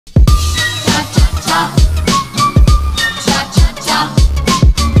Cha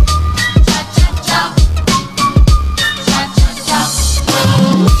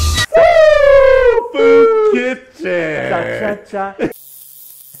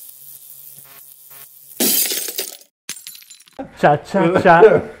cha cha,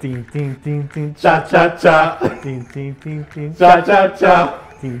 ding ding ding ding, cha cha cha, ding ding ding ding, cha cha cha,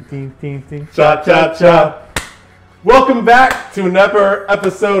 ding ding ding ding, cha cha cha. Welcome back to another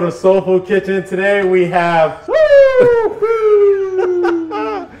episode of Soul Food Kitchen. Today we have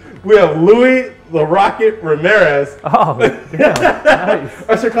Louis the Rocket Ramirez. Oh, yeah, nice.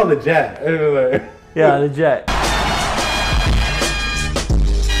 I should call him the Jet. Yeah, the Jet.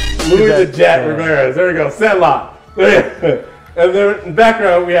 Louis the Jet Ramirez. There we go. Setlock. And then in the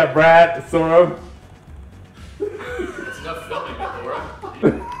background we have Brad Soro. It's enough filming it, Laura.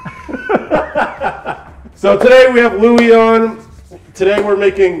 So today we have Louis on. Today we're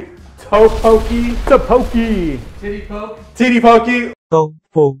making tteokbokki. Tteokbokki. Tteokbokki.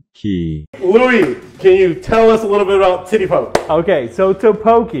 Tteokbokki. Louis, can you tell us a little bit about tteokbokki? Okay, so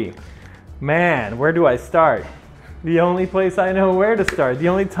tteokbokki. Man, where do I start? The only place I know where to start. The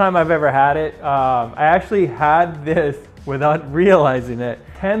only time I've ever had it, I actually had this without realizing it.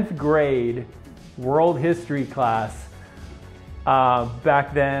 10th grade world history class.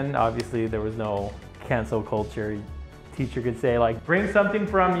 Back then, obviously, there was no cancel culture. Teacher could say, like, bring something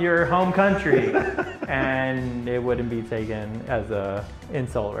from your home country, and it wouldn't be taken as an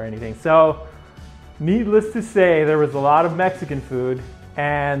insult or anything. So, needless to say, there was a lot of Mexican food,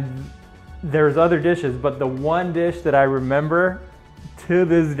 and there's other dishes, but the one dish that I remember to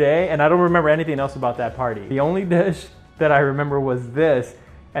this day, and I don't remember anything else about that party. The only dish that I remember was this,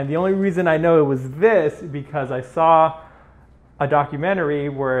 and the only reason I know it was this because I saw a documentary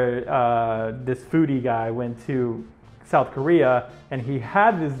where this foodie guy went to South Korea and he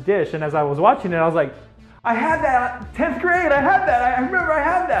had this dish, and as I was watching it, I was like, I had that 10th grade, I had that, I remember I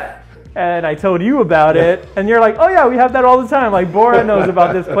had that. And I told you about it, and you're like, oh yeah, we have that all the time. Like, Bora knows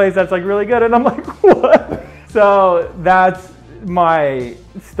about this place that's like really good, and I'm like, what? So that's my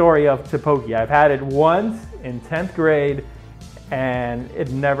story of tteokbokki. I've had it once in 10th grade, and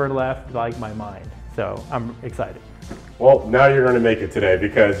it never left like my mind. So I'm excited. Well, now you're going to make it today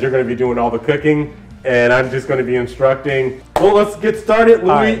because you're going to be doing all the cooking, and I'm just going to be instructing. Well, let's get started. Louis,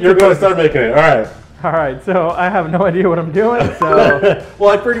 right, you're going to start making it. All right. All right, so I have no idea what I'm doing, so.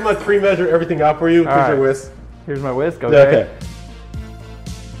 Well, I pretty much pre-measure everything out for you. Here's your whisk. Here's my whisk, okay.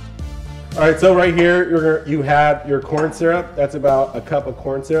 All right, so right here, you have your corn syrup. That's about a cup of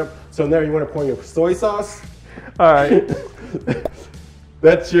corn syrup. So in there, you want to pour your soy sauce. All right.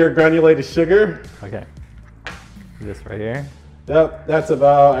 That's your granulated sugar. Okay. This right here. Yep, that's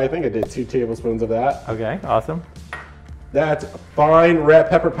about, I think I did 2 tablespoons of that. Okay, awesome. That's fine red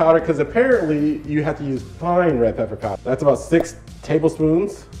pepper powder, because apparently you have to use fine red pepper powder. That's about 6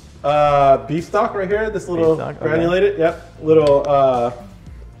 tablespoons. Beef stock right here, this little granulated, okay. Yep, little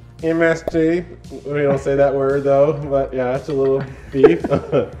MSG. We don't say that word though, but yeah, it's a little beef.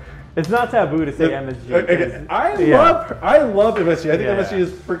 It's not taboo to say MSG. I love MSG. I think MSG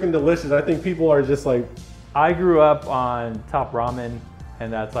is freaking delicious. I think people are just like. I grew up on Top Ramen,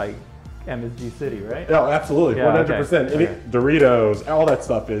 and that's like MSG City, right? Oh, absolutely, 100%. Okay. Doritos, all that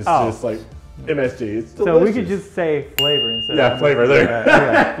stuff is just like MSG. It's delicious. So we could just say flavor instead of flavor there.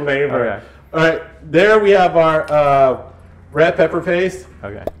 Okay. Flavor. Okay. All right, there we have our red pepper paste.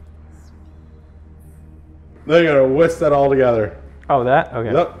 Okay. Then you're gonna whisk that all together. Oh, that?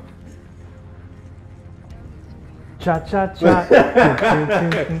 Okay. Yep. Cha cha cha.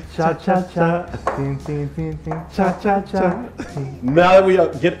 Cha cha cha. Cha cha cha. Now that we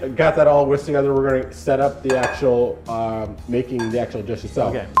got that all whisked together, we're going to set up the actual making the actual dish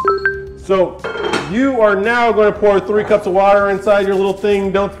itself. Okay. So you are now going to pour 3 cups of water inside your little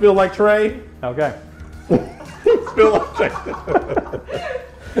thing. Don't spill like Trey. Okay. Spill like Trey.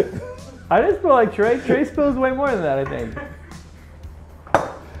 I didn't spill like Trey. Trey spills way more than that, I think.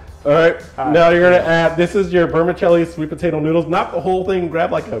 All right, now you're gonna add, this is your vermicelli sweet potato noodles. Not the whole thing,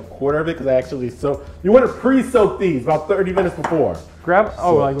 grab like a quarter of it because I actually soak. You want to pre-soak these about 30 minutes before. Grab,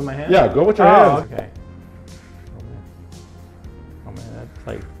 like with my hands? Yeah, go with your hands. Okay. Oh man, that's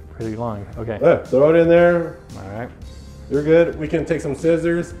like pretty long. Okay. Yeah, throw it in there. All right. You're good. We can take some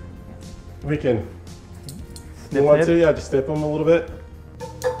scissors. We can, just snip them a little bit.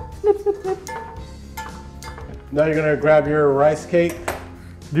 Snip, snip, snip. Now you're gonna grab your rice cake.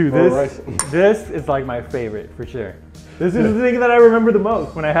 Dude, this is like my favorite for sure. This is the thing that I remember the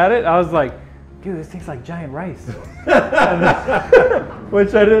most. When I had it, I was like, dude, this tastes like giant rice.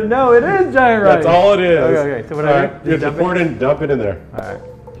 Which I didn't know, it is giant rice. That's all it is. Okay, so whatever. You have to pour it in, dump it in there. All right.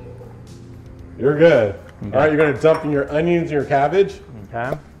 You're good. Okay. All right, you're gonna dump in your onions and your cabbage.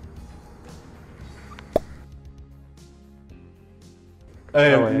 Okay.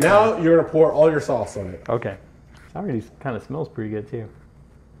 And now you're gonna pour all your sauce on it. Okay. It already kind of smells pretty good too.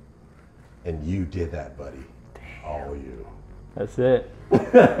 And you did that, buddy. Damn. All you. That's it. You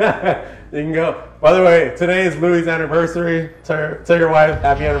can go. By the way, today is Louis' anniversary. Tell your wife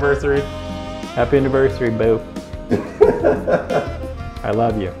happy anniversary. Happy anniversary, boo. I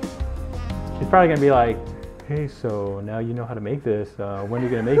love you. She's probably gonna be like, hey, so now you know how to make this. When are you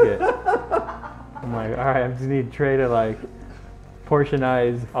gonna make it? I'm like, all right, I just need Trey to like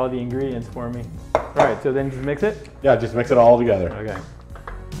portionize all the ingredients for me. All right, so then just mix it? Yeah, just mix it all together. Okay.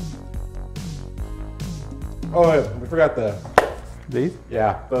 Oh, wait, we forgot these?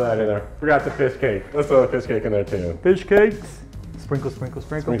 Yeah, throw that in there. Forgot the fish cake. Let's throw the fish cake in there too. Fish cakes. Sprinkle, sprinkle,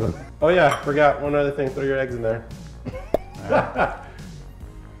 sprinkle. Sprinkle. Oh yeah, forgot one other thing. Throw your eggs in there. Right.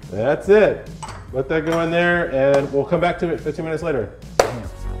 That's it. Let that go in there and we'll come back to it 15 minutes later.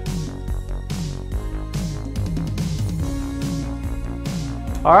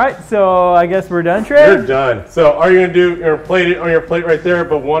 All right, so I guess we're done, Trey? You're done. So are you gonna do your plate on your plate right there,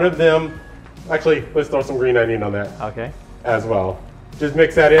 but one of them, actually, let's throw some green onion on that. Okay. As well. Just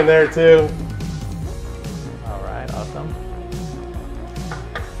mix that in there too. All right, awesome.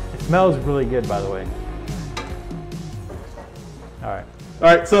 It smells really good, by the way. All right. All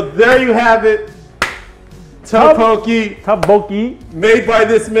right, so there you have it. Tteok-bokki. Made by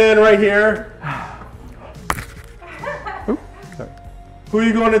this man right here. Who are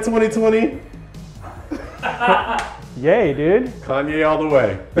you going to 2020? Yay, dude. Kanye all the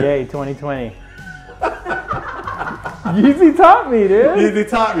way. Yay, 2020. Yeezy taught me, dude. Yeezy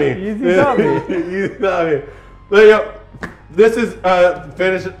taught me. Yeezy taught me. Yeezy taught me. There you go. This is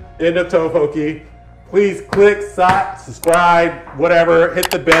finished end of Tteok-bokki. Please click, subscribe, whatever, hit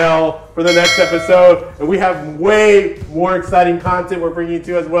the bell for the next episode. And we have way more exciting content we're bringing you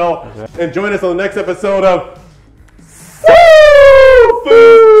to as well. Okay. And join us on the next episode of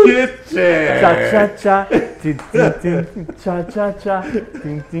Food Kitchen. Cha cha cha. Ding, ding, ding. Cha cha cha.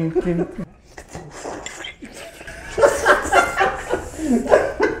 Ding, ding, ding.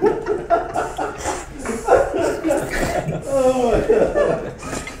 Oh my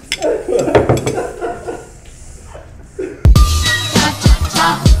God.